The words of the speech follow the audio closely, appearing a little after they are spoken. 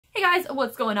Hey guys,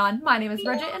 what's going on? My name is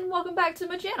Bridgette and welcome back to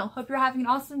my channel. Hope you're having an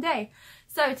awesome day.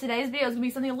 So today's video is going to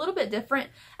be something a little bit different.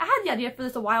 I had the idea for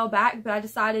this a while back, but I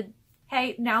decided,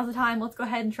 hey, now's the time. Let's go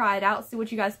ahead and try it out, see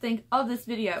what you guys think of this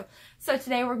video. So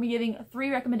today we're going to be giving 3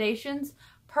 recommendations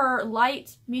per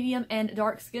light, medium, and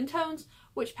dark skin tones.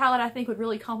 Which palette I think would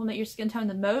really complement your skin tone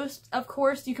the most. Of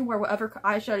course, you can wear whatever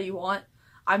eyeshadow you want.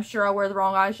 I'm sure I wear the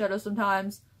wrong eyeshadow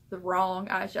sometimes. The wrong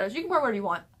eyeshadows. You can wear whatever you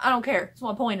want. I don't care. That's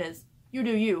what my point is. You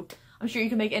do you. I'm sure you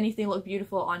can make anything look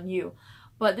beautiful on you.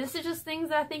 But this is just things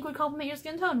that I think would complement your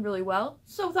skin tone really well.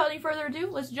 So without any further ado,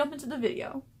 let's jump into the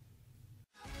video.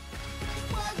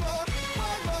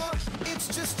 It's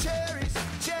just cherries,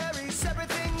 cherries,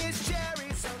 everything is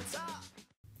cherries on top.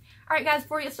 Alright guys,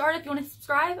 before we get started, if you want to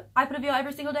subscribe, I put a video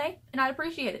every single day and I'd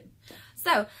appreciate it.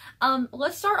 So,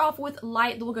 let's start off with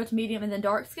light, then we'll go to medium and then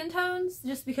dark skin tones,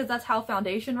 just because that's how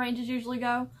foundation ranges usually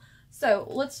go. So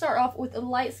let's start off with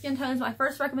light skin tones. My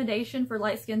first recommendation for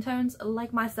light skin tones,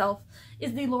 like myself,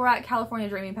 is the Lorac California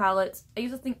Dreaming palette. I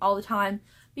use this thing all the time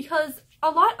because a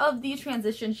lot of the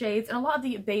transition shades and a lot of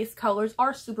the base colors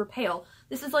are super pale.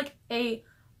 This is like a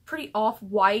pretty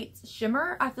off-white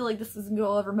shimmer. I feel like this is going to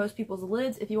go over most people's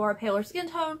lids if you are a paler skin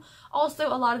tone. Also,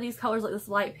 a lot of these colors like this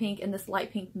light pink and this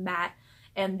light pink matte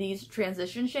and these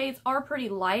transition shades are pretty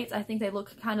light. I think they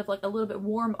look kind of like a little bit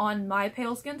warm on my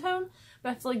pale skin tone. But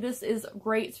I feel like this is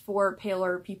great for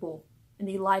paler people in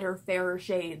the lighter, fairer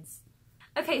shades.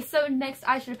 Okay, so next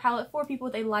eyeshadow palette for people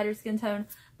with a lighter skin tone.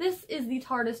 This is the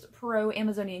Tarteist Pro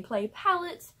Amazonian Clay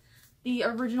palette. The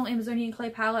original Amazonian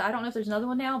Clay palette. I don't know if there's another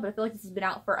one now, but I feel like this has been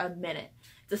out for a minute.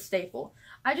 It's a staple.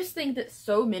 I just think that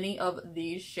so many of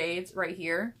these shades right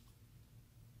here.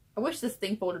 I wish this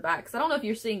thing folded back, because I don't know if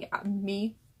you're seeing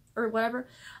me or whatever.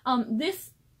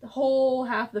 This whole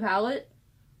half of the palette,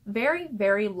 very,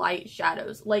 very light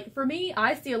shadows. Like, for me,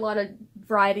 I see a lot of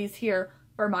varieties here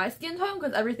for my skin tone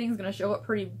because everything's going to show up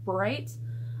pretty bright.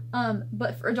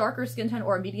 But for a darker skin tone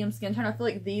or a medium skin tone, I feel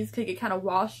like these could get kind of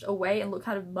washed away and look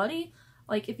kind of muddy.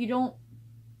 Like, if you don't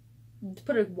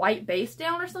put a white base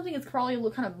down or something, it's probably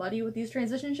look kind of muddy with these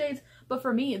transition shades. But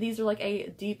for me, these are like a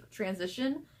deep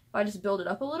transition if I just build it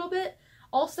up a little bit.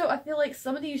 Also, I feel like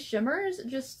some of these shimmers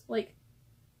just, like,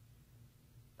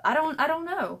 I don't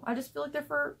know. I just feel like they're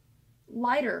for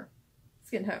lighter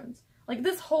skin tones. Like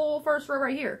this whole first row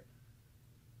right here.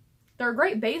 They're a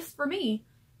great base for me,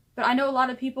 but I know a lot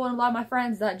of people and a lot of my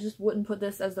friends that just wouldn't put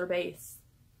this as their base.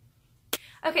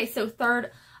 Okay, so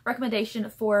third recommendation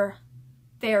for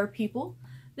fair people.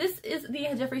 This is the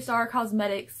Jeffree Star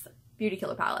Cosmetics Beauty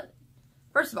Killer palette.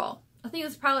 First of all, I think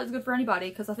this palette is good for anybody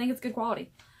because I think it's good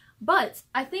quality. But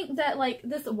I think that like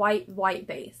this white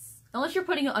base, unless you're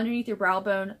putting it underneath your brow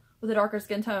bone with a darker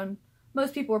skin tone,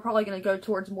 most people are probably going to go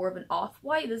towards more of an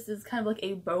off-white. This is kind of like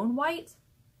a bone white.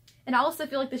 And I also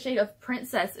feel like the shade of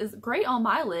Princess is great on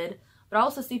my lid, but I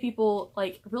also see people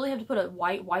like really have to put a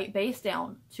white base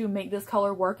down to make this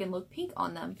color work and look pink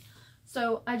on them.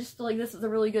 So I just feel like this is a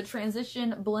really good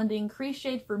transition blending crease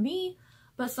shade for me,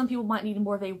 but some people might need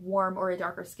more of a warm or a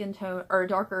darker skin tone or a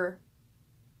darker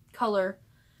color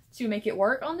to make it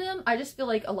work on them. I just feel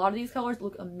like a lot of these colors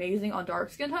look amazing on dark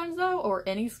skin tones though, or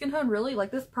any skin tone really.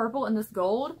 Like this purple and this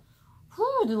gold,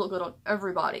 whew, they look good on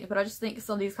everybody. But I just think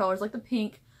some of these colors, like the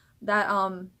pink, that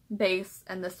base,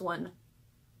 and this one,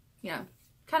 you know,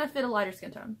 kind of fit a lighter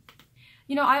skin tone.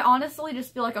 You know, I honestly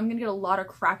just feel like I'm gonna get a lot of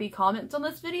crappy comments on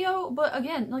this video, but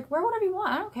again, like wear whatever you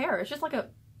want. I don't care. It's just like a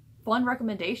fun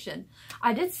recommendation.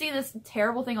 I did see this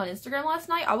terrible thing on Instagram last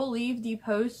night. I will leave the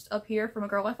post up here from a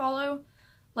girl I follow.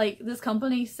 Like, this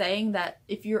company saying that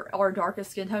if you are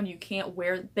darkest skin tone, you can't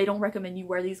wear, they don't recommend you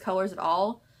wear these colors at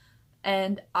all.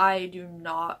 And I do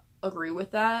not agree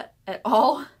with that at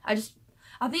all. I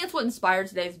think that's what inspired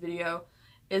today's video,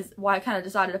 is why I kind of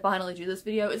decided to finally do this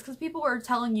video, is because people are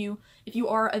telling you if you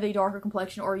are of a darker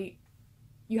complexion or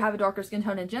you have a darker skin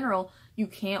tone in general, you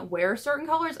can't wear certain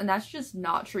colors, and that's just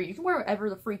not true. You can wear whatever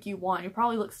the freak you want. You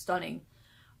probably look stunning.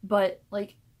 But,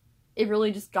 like, it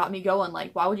really just got me going,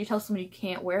 like, why would you tell someone you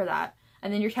can't wear that?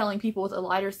 And then you're telling people with a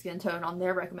lighter skin tone on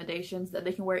their recommendations that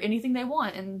they can wear anything they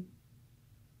want, and,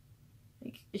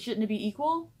 like, it shouldn't be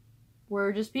equal.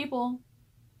 We're just people.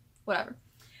 Whatever.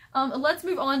 Let's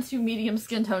move on to medium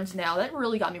skin tones now. That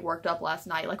really got me worked up last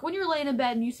night. Like, when you're laying in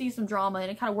bed and you see some drama and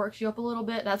it kind of works you up a little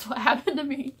bit, that's what happened to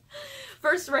me.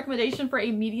 First recommendation for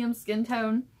a medium skin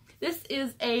tone. This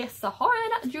is a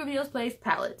Saharan Juvia's Place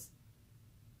palette.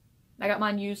 I got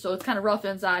mine used, so it's kind of rough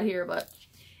inside here, but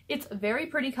it's very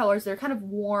pretty colors. They're kind of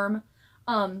warm.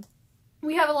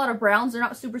 We have a lot of browns. They're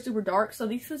not super, super dark, so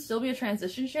these can still be a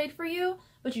transition shade for you,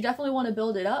 but you definitely want to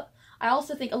build it up. I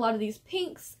also think a lot of these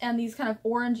pinks and these kind of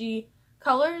orangey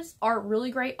colors are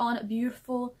really great on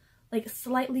beautiful, like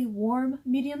slightly warm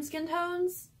medium skin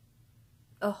tones.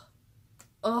 Ugh.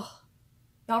 Ugh.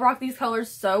 Y'all rock these colors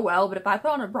so well, but if I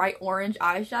put on a bright orange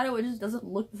eyeshadow, it just doesn't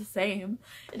look the same.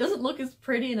 It doesn't look as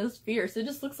pretty and as fierce. It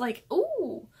just looks like,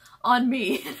 ooh, on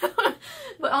me.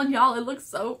 But on y'all, it looks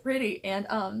so pretty. And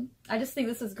I just think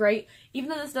this is great. Even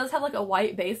though this does have like a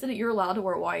white base in it, you're allowed to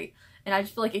wear white. And I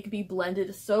just feel like it could be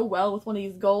blended so well with one of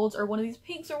these golds or one of these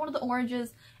pinks or one of the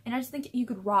oranges. And I just think you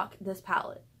could rock this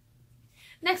palette.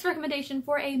 Next recommendation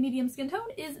for a medium skin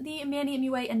tone is the Manny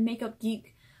MUA and Makeup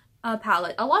Geek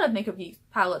palette. A lot of Makeup Geek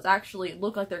palettes actually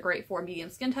look like they're great for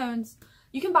medium skin tones.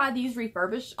 You can buy these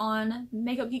refurbished on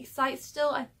Makeup Geek's site still,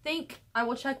 I think. I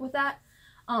will check with that.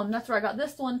 That's where I got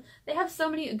this one. They have so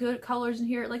many good colors in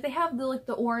here. Like, they have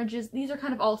the oranges. These are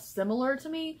kind of all similar to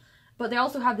me, but they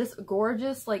also have this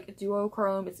gorgeous like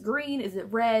duochrome. It's green. Is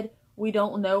it red? We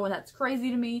don't know, and that's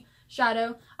crazy to me.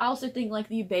 Shadow. I also think like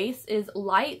the base is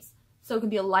light, so it can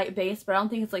be a light base, but I don't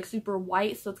think it's like super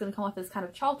white, so it's going to come off as kind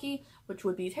of chalky, which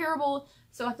would be terrible.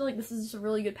 So I feel like this is just a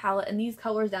really good palette, and these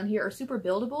colors down here are super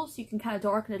buildable, so you can kind of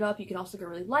darken it up. You can also go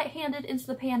really light-handed into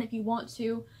the pan if you want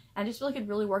to, and I just feel like it'd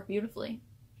really work beautifully.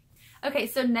 Okay,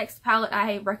 so next palette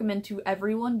I recommend to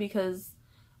everyone, because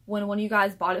when one of you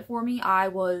guys bought it for me, I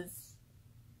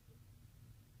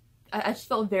just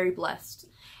felt very blessed.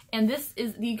 And this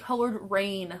is the Colored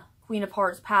Rain Queen of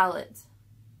Hearts palette.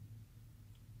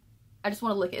 I just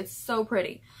want to look at it. It's so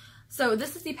pretty. So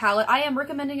this is the palette. I am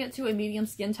recommending it to a medium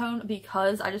skin tone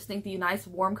because I just think the nice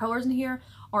warm colors in here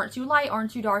aren't too light,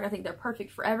 aren't too dark. I think they're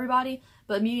perfect for everybody,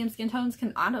 but medium skin tones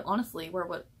can honestly wear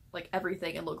like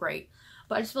everything and look great.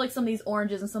 But I just feel like some of these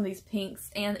oranges and some of these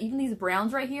pinks and even these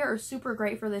browns right here are super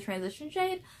great for the transition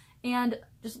shade. And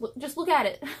just look at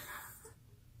it.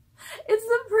 It's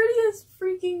the prettiest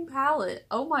freaking palette.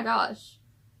 Oh my gosh.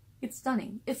 It's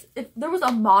stunning. If there was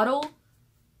a model,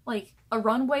 like a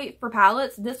runway for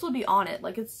palettes, this would be on it.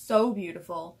 Like, it's so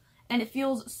beautiful. And it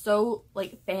feels so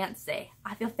like fancy.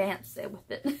 I feel fancy with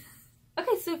it.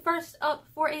 Okay, so first up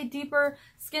for a deeper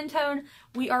skin tone,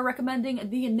 we are recommending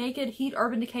the Naked Heat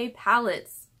Urban Decay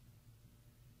palettes.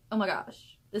 Oh my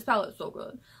gosh, this palette is so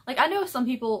good. Like, I know some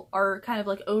people are kind of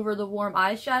like over the warm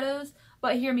eyeshadows,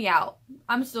 but hear me out.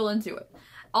 I'm still into it.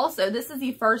 Also, this is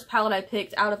the first palette I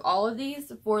picked out of all of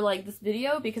these for like this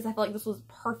video because I feel like this was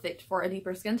perfect for a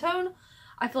deeper skin tone.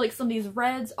 I feel like some of these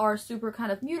reds are super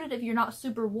kind of muted if you're not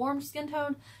super warm skin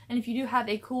tone, and if you do have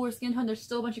a cooler skin tone, there's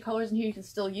still a bunch of colors in here you can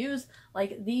still use,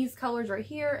 like these colors right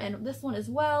here and this one as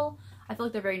well. I feel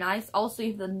like they're very nice. Also, you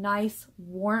have the nice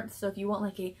warmth, so if you want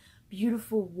like a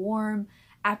beautiful, warm,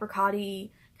 apricot-y,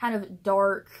 kind of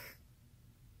dark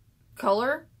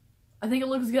color, I think it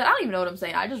looks good. I don't even know what I'm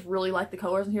saying. I just really like the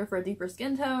colors in here for a deeper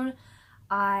skin tone.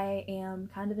 I am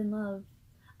kind of in love.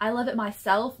 I love it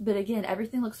myself, but again,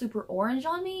 everything looks super orange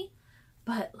on me,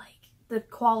 but like the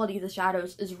quality of the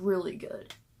shadows is really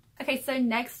good. Okay, so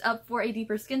next up for a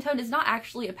deeper skin tone is not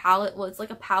actually a palette. Well, it's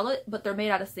like a palette, but they're made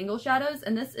out of single shadows,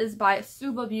 and this is by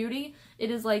Suba Beauty.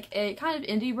 It is like a kind of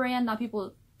indie brand.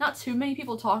 Not too many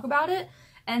people talk about it,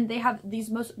 and they have these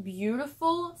most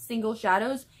beautiful single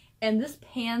shadows, and this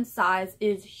pan size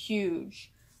is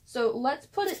huge. So let's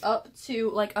put it up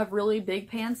to like a really big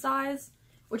pan size,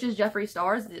 which is Jeffree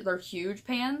Stars. They're huge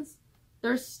pans.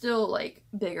 They're still like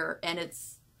bigger, and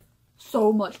it's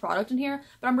so much product in here.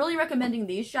 But I'm really recommending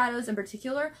these shadows in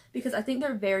particular because I think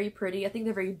they're very pretty. I think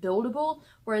they're very buildable,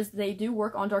 whereas they do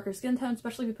work on darker skin tones,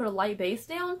 especially if you put a light base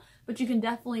down, but you can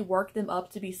definitely work them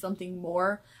up to be something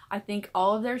more. I think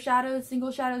all of their shadows,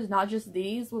 single shadows, not just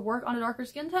these, would work on a darker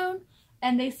skin tone,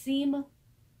 and they seem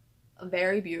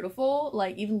very beautiful,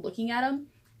 like even looking at them.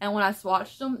 And when I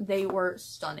swatched them, they were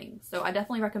stunning. So I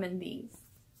definitely recommend these.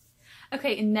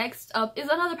 Okay, next up is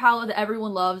another palette that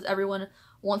everyone loves, everyone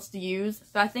wants to use.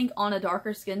 But I think on a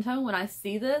darker skin tone, when I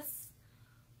see this,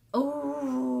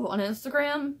 oh, on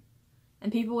Instagram,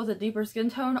 and people with a deeper skin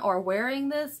tone are wearing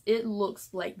this, it looks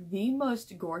like the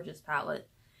most gorgeous palette.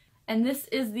 And this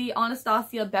is the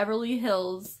Anastasia Beverly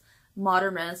Hills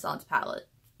Modern Renaissance palette.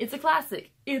 It's a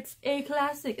classic. It's a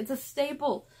classic. It's a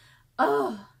staple.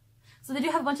 Ugh. So they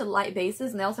do have a bunch of light bases,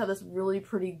 and they also have this really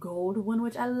pretty gold one,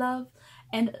 which I love.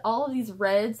 And all of these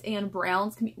reds and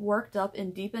browns can be worked up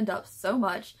and deepened up so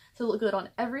much to look good on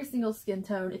every single skin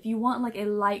tone. If you want like a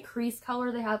light crease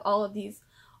color, they have all of these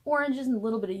oranges and a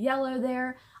little bit of yellow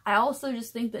there. I also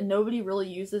just think that nobody really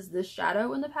uses this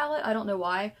shadow in the palette. I don't know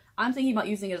why. I'm thinking about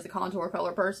using it as a contour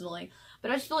color personally.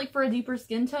 But I just feel like for a deeper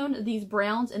skin tone, these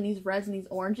browns and these reds and these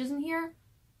oranges in here,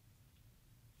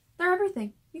 they're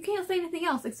everything. You can't say anything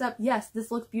else except, yes, this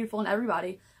looks beautiful on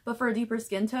everybody, but for a deeper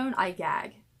skin tone, I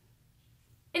gag.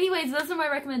 Anyways, those are my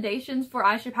recommendations for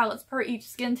eyeshadow palettes per each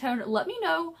skin tone. Let me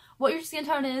know what your skin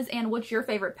tone is and what's your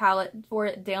favorite palette for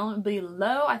it down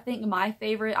below. I think my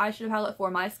favorite eyeshadow palette for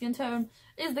my skin tone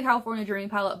is the California Dreaming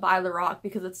palette by Lorac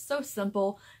because it's so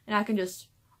simple and I can just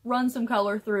run some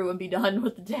color through and be done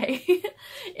with the day.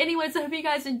 Anyways, I hope you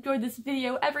guys enjoyed this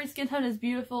video. Every skin tone is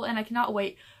beautiful and I cannot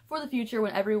wait for the future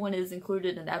when everyone is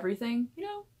included in everything, you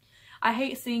know? I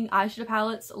hate seeing eyeshadow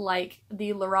palettes like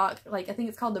the Lorac, like I think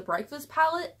it's called the Breakfast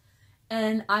palette,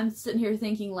 and I'm sitting here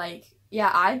thinking like, yeah,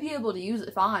 I'd be able to use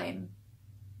it fine,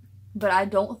 but I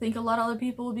don't think a lot of other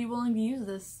people would be willing to use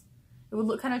this. It would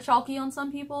look kind of chalky on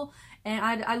some people, and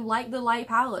I like the light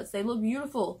palettes. They look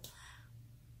beautiful.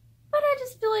 But I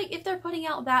just feel like if they're putting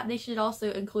out that, they should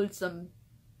also include some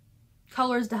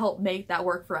colors to help make that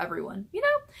work for everyone, you know?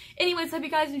 Anyways, hope you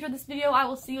guys enjoyed this video. I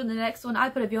will see you in the next one. I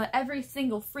put a video every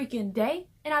single freaking day,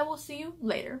 and I will see you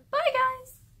later. Bye,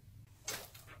 guys!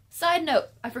 Side note,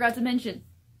 I forgot to mention,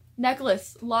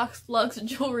 necklace, locks, plugs,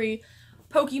 jewelry,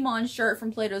 Pokemon shirt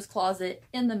from Plato's Closet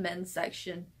in the men's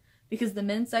section, because the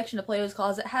men's section of Plato's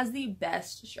Closet has the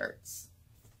best shirts.